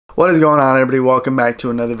What is going on, everybody? Welcome back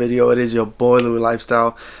to another video. It is your boy Louis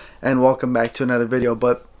Lifestyle, and welcome back to another video.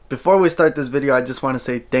 But before we start this video, I just want to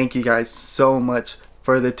say thank you guys so much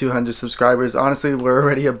for the 200 subscribers. Honestly, we're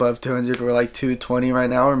already above 200. We're like 220 right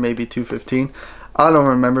now, or maybe 215. I don't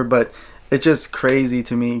remember, but it's just crazy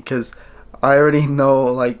to me because I already know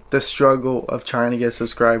like the struggle of trying to get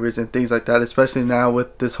subscribers and things like that, especially now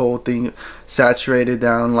with this whole thing saturated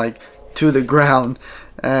down like to the ground.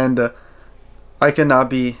 And I cannot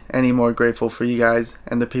be any more grateful for you guys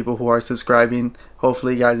and the people who are subscribing.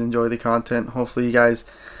 Hopefully you guys enjoy the content. Hopefully you guys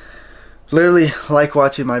literally like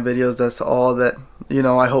watching my videos. That's all that,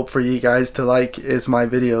 I hope for you guys to like is my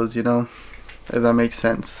videos, if that makes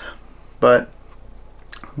sense. But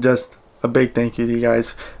just a big thank you to you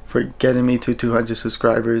guys for getting me to 200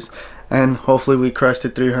 subscribers. And hopefully we crush the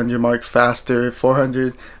 300 mark faster,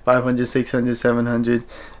 400, 500, 600, 700,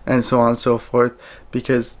 and so on and so forth.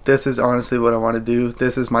 Because this is honestly what I want to do.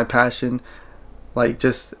 This is my passion, like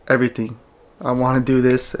just everything. I want to do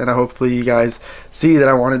this, and hopefully you guys see that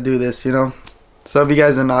I want to do this, So if you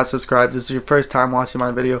guys are not subscribed, this is your first time watching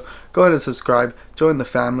my video, go ahead and subscribe, join the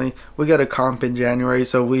family. We got a comp in January,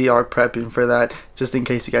 so we are prepping for that, just in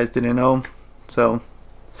case you guys didn't know. So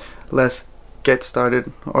let's get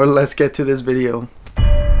started, or let's get to this video.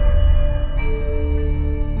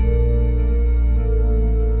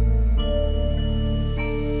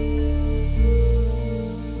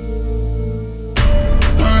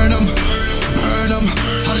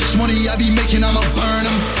 Money I be making, I'ma burn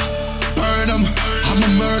them, I'ma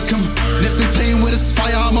murk them. And if they playing with this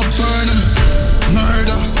fire, I'ma burn them.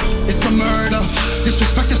 Murder, it's a murder.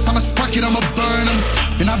 Disrespect us, I'ma spark it, I'ma burn them.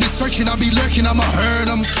 And I be searching, I be lurking, I'ma hurt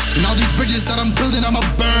them. And all these bridges that I'm building, I'ma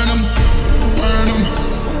burn them. Burn them,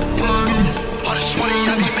 burn them. All this money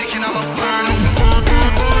I be making, I'ma burn them.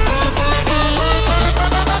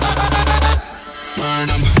 Burn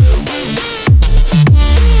them.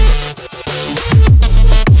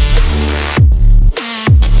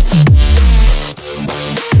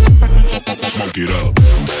 Get up.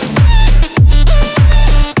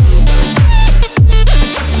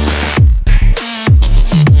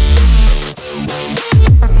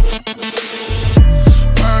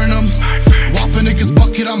 Burn them. Whopping niggas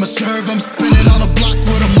bucket, I'ma serve them. Spinning on a block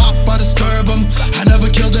with a mop, I disturb them. I never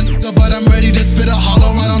killed a nigga, but I'm ready to spit a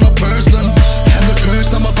hollow right on a person. And the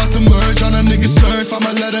curse, I'm about to merge on a nigga's turf.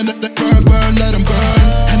 I'ma let a nigga burn, let him burn.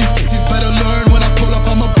 And these bitches better learn. When I pull up,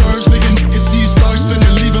 I'ma burst, make a nigga see stars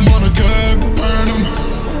spinning, leave him on a curb. Burn them.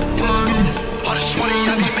 All this money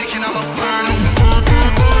I be making, I'ma burn them.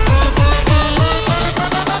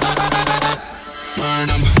 Burn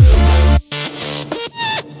them.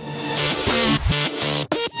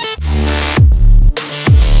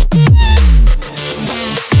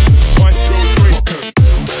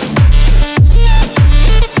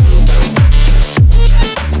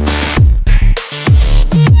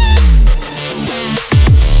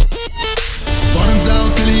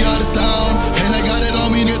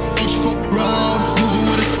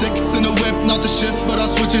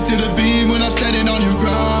 To the beam when I'm standing on your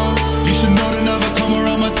ground. You should know to never come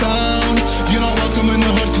around my town. You're not welcome in the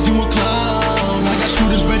hood cause you a clown. I got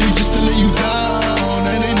shooters ready just to lay you down.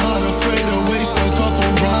 And they not afraid to waste a couple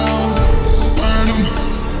rounds. Burn them,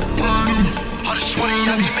 burn them. All this money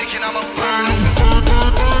I be making, I'ma burn them.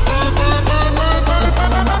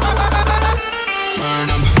 Burn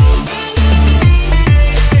them.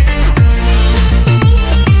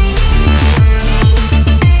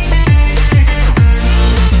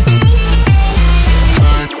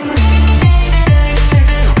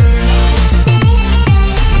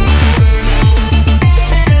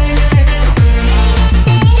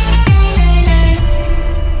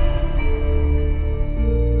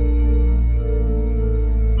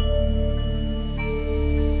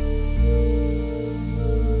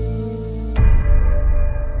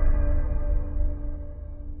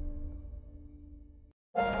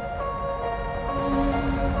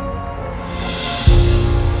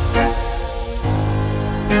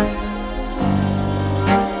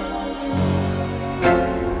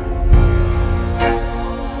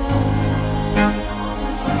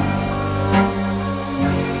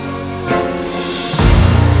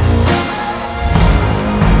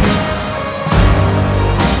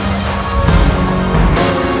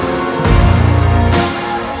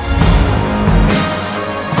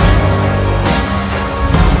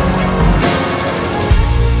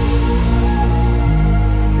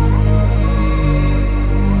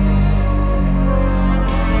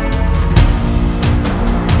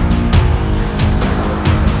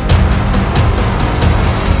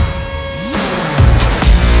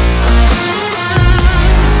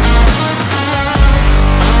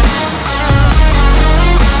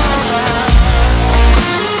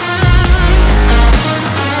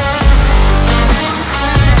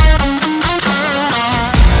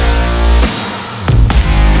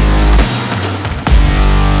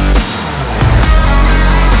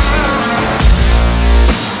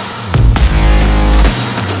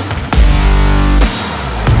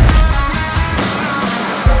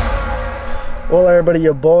 everybody,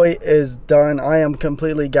 your boy is done. I am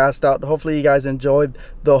completely gassed out. Hopefully you guys enjoyed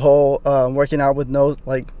the whole working out with no,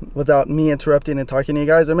 like, without me interrupting and talking to you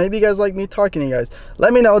guys, or maybe you guys like me talking to you guys.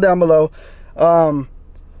 Let me know down below.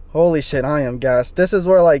 Holy shit, I am gassed. This is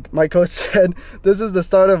where, like my coach said, this is the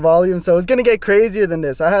start of volume, so it's gonna get crazier than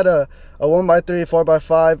this. I had a 1x3,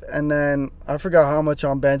 4x5, and then I forgot how much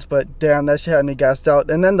on bench, but damn, that shit had me gassed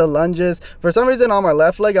out. And then the lunges, for some reason on my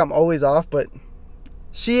left leg I'm always off, but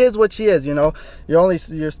she is what she is, you know.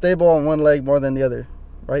 You're stable on one leg more than the other,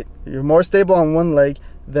 right? You're more stable on one leg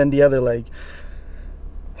than the other leg.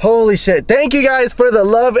 Holy shit. Thank you guys for the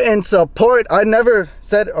love and support. I never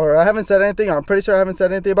said, or I haven't said anything, I'm pretty sure I haven't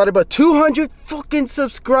said anything about it, but 200 fucking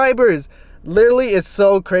subscribers. Literally, it's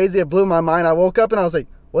so crazy. It blew my mind. I woke up and I was like,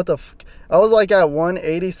 what the fuck? I was like at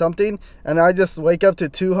 180 something, and I just wake up to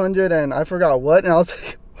 200 and I forgot what, and I was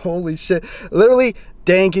like, holy shit. Literally,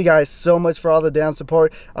 thank you guys so much for all the damn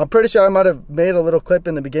support. I'm pretty sure I might have made a little clip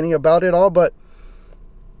in the beginning about it all, but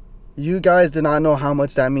you guys do not know how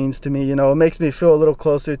much that means to me. You know, it makes me feel a little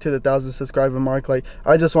closer to the 1,000 subscriber mark. Like,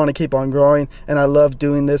 I just want to keep on growing, and I love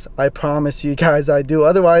doing this. I promise you guys I do.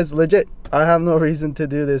 Otherwise, legit, I have no reason to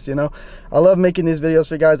do this, you know. I love making these videos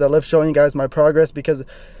for you guys. I love showing you guys my progress, because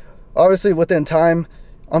obviously within time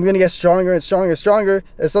I'm gonna get stronger and stronger and stronger.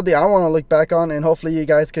 It's something I want to look back on, and hopefully you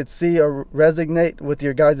guys could see or resonate with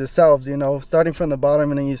your guys' selves, you know, starting from the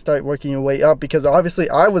bottom and then you start working your way up. Because obviously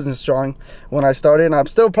I wasn't strong when I started, and I'm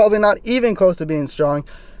still probably not even close to being strong,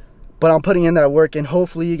 but I'm putting in that work, and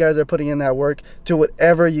hopefully you guys are putting in that work to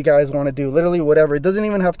whatever you guys want to do. Literally whatever. It doesn't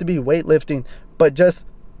even have to be weightlifting, but just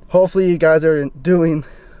hopefully you guys are doing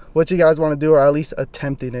what you guys want to do, or at least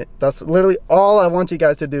attempting it. That's literally all I want you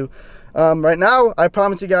guys to do. Right now, I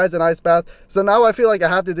promised you guys an ice bath, so now I feel like I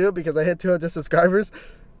have to do it because I hit 200 subscribers.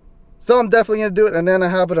 So I'm definitely gonna do it. And then I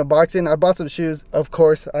have an unboxing. I bought some shoes, of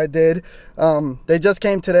course I did. They just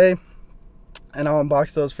came today, and I'll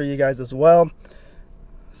unbox those for you guys as well.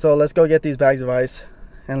 So let's go get these bags of ice,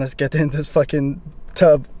 and let's get in this fucking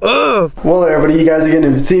tub. Ugh. Well, everybody, you guys are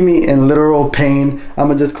gonna see me in literal pain. I'm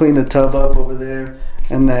gonna just clean the tub up over there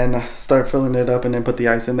and then start filling it up and then put the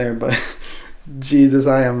ice in there. But Jesus,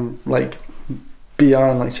 I am like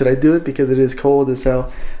beyond, like, should I do it? Because it is cold as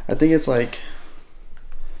hell. I think it's like,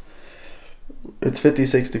 it's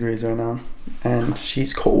 56 degrees right now, and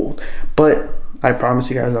she's cold. But I promised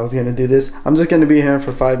you guys I was gonna do this. I'm just gonna be here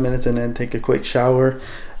for 5 minutes and then take a quick shower.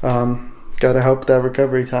 Gotta help that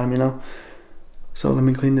recovery time, you know. So let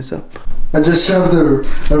me clean this up. I just shoved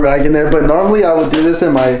a rag in there, but normally I would do this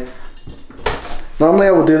in my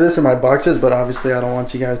boxers, but obviously I don't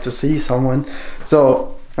want you guys to see someone,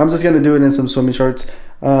 so I'm just gonna do it in some swimming shorts.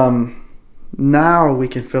 Now we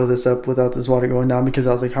can fill this up without this water going down, because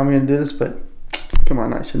I was like, how am I gonna do this? But come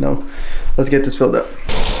on, I should know. Let's get this filled up.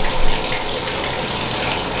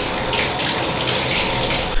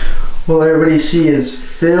 Well, everybody, she is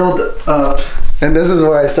filled up, and this is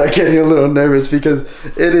where I start getting a little nervous, because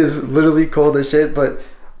it is literally cold as shit. But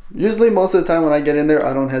usually most of the time when I get in there,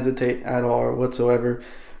 I don't hesitate at all or whatsoever.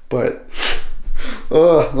 But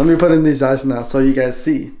let me put in these ice now, so you guys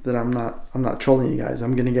see that I'm not trolling you guys.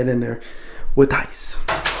 I'm gonna get in there with ice.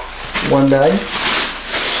 One bag.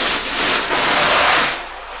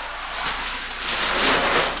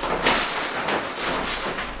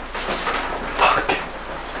 Fuck.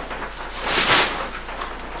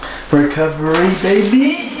 Recovery,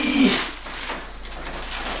 baby.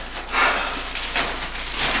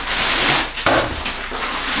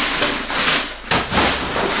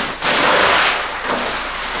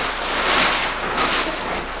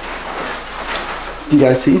 You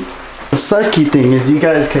guys see? The sucky thing is you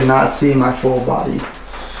guys cannot see my full body.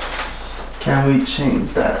 Can we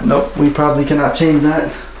change that? Nope, we probably cannot change that.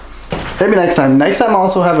 Maybe next time. Next time I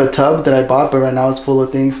also have a tub that I bought, but right now it's full of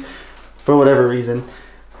things for whatever reason.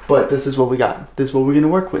 But this is what we got. This is what we're gonna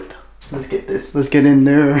work with. Let's get this. Let's get in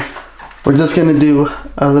there. We're just gonna do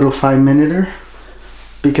a little 5-minute-er,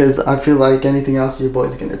 because I feel like anything else, your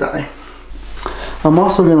boy's gonna die. I'm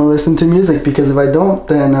also gonna listen to music, because if I don't,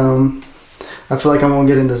 then I feel like I won't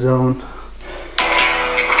get in the zone.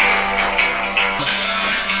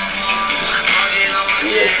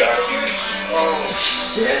 Oh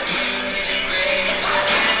shit.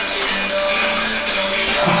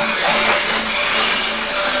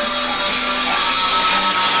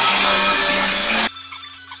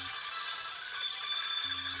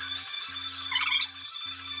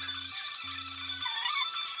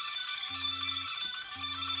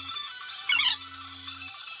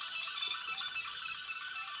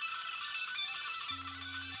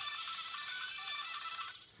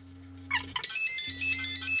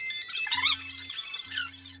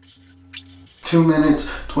 2 minutes,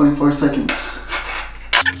 24 seconds.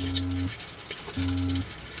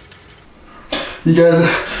 You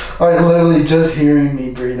guys are literally just hearing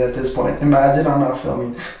me breathe at this point. Imagine I'm not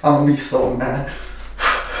filming. I'm gonna be so mad.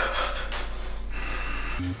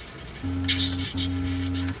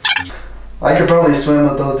 I could probably swim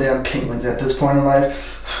with those damn penguins at this point in life.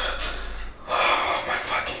 My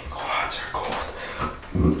fucking quads are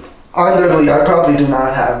cold. I probably do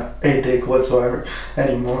not have a dick whatsoever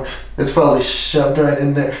anymore. It's probably shoved right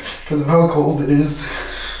in there because of how cold it is.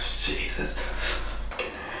 Jesus.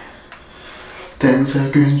 10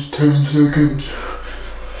 seconds, 10 seconds.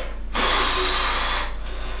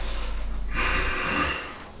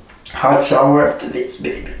 Hot shower after this,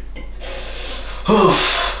 baby.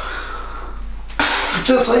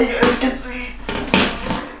 Just so you guys can see.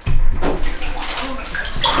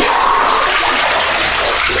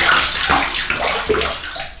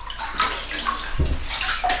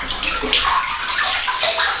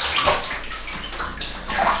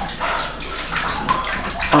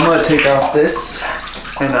 I'm gonna take off this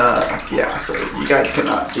and yeah, so you guys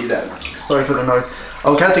cannot see that. Sorry for the noise.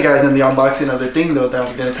 I'll catch you guys in the unboxing of the thing though that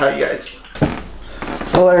I'm gonna tell you guys.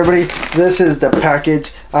 Hello everybody, this is the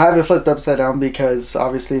package. I have it flipped upside down because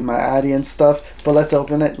obviously my Addy and stuff, but let's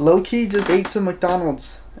open it. Low-key just ate some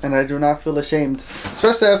McDonald's and I do not feel ashamed.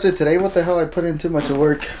 Especially after today, what the hell, I put in too much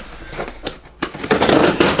work.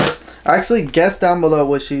 Actually, guess down below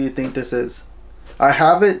what shoe you think this is. I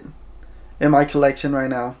have it in my collection right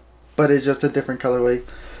now, but it's just a different colorway.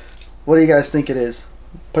 What do you guys think it is?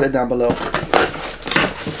 Put it down below.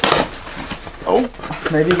 Oh,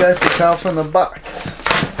 maybe you guys can tell from the box.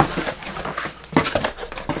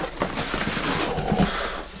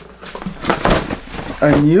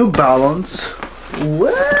 A New Balance.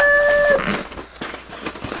 What?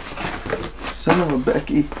 Son of a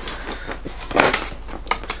Becky.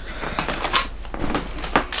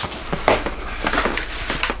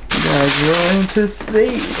 Going to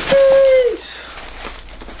see.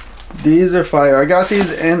 These are fire. I got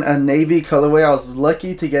these in a navy colorway. I was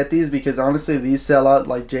lucky to get these because honestly these sell out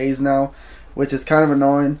like J's now, which is kind of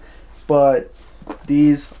annoying, but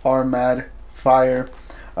these are mad fire.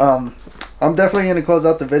 I'm definitely going to close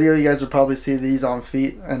out the video. You guys will probably see these on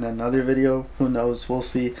feet in another video. Who knows? We'll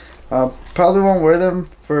see. Probably won't wear them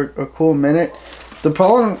for a cool minute. The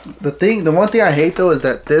one thing I hate though is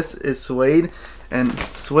that this is suede. And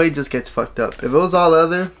suede just gets fucked up. If it was all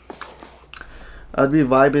leather, I'd be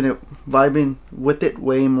vibing with it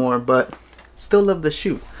way more, but still love the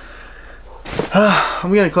shoe.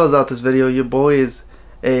 I'm gonna close out this video. Your boy is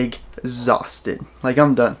exhausted. Like,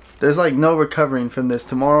 I'm done. There's like no recovering from this.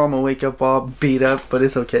 Tomorrow I'm gonna wake up all beat up, but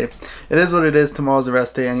it's okay. It is what it is. Tomorrow's a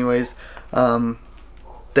rest day anyways.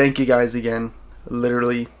 Thank you guys again.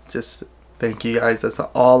 Literally just thank you guys. That's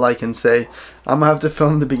all I can say. I'm gonna have to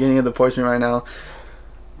film the beginning of the portion right now,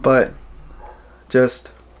 but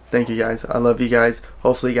just thank you guys. I love you guys.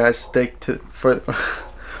 Hopefully you guys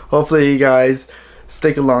hopefully you guys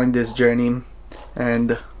stick along this journey,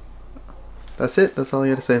 and that's it. That's all I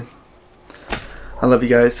gotta say. I love you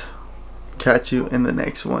guys. Catch you in the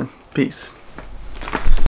next one. Peace.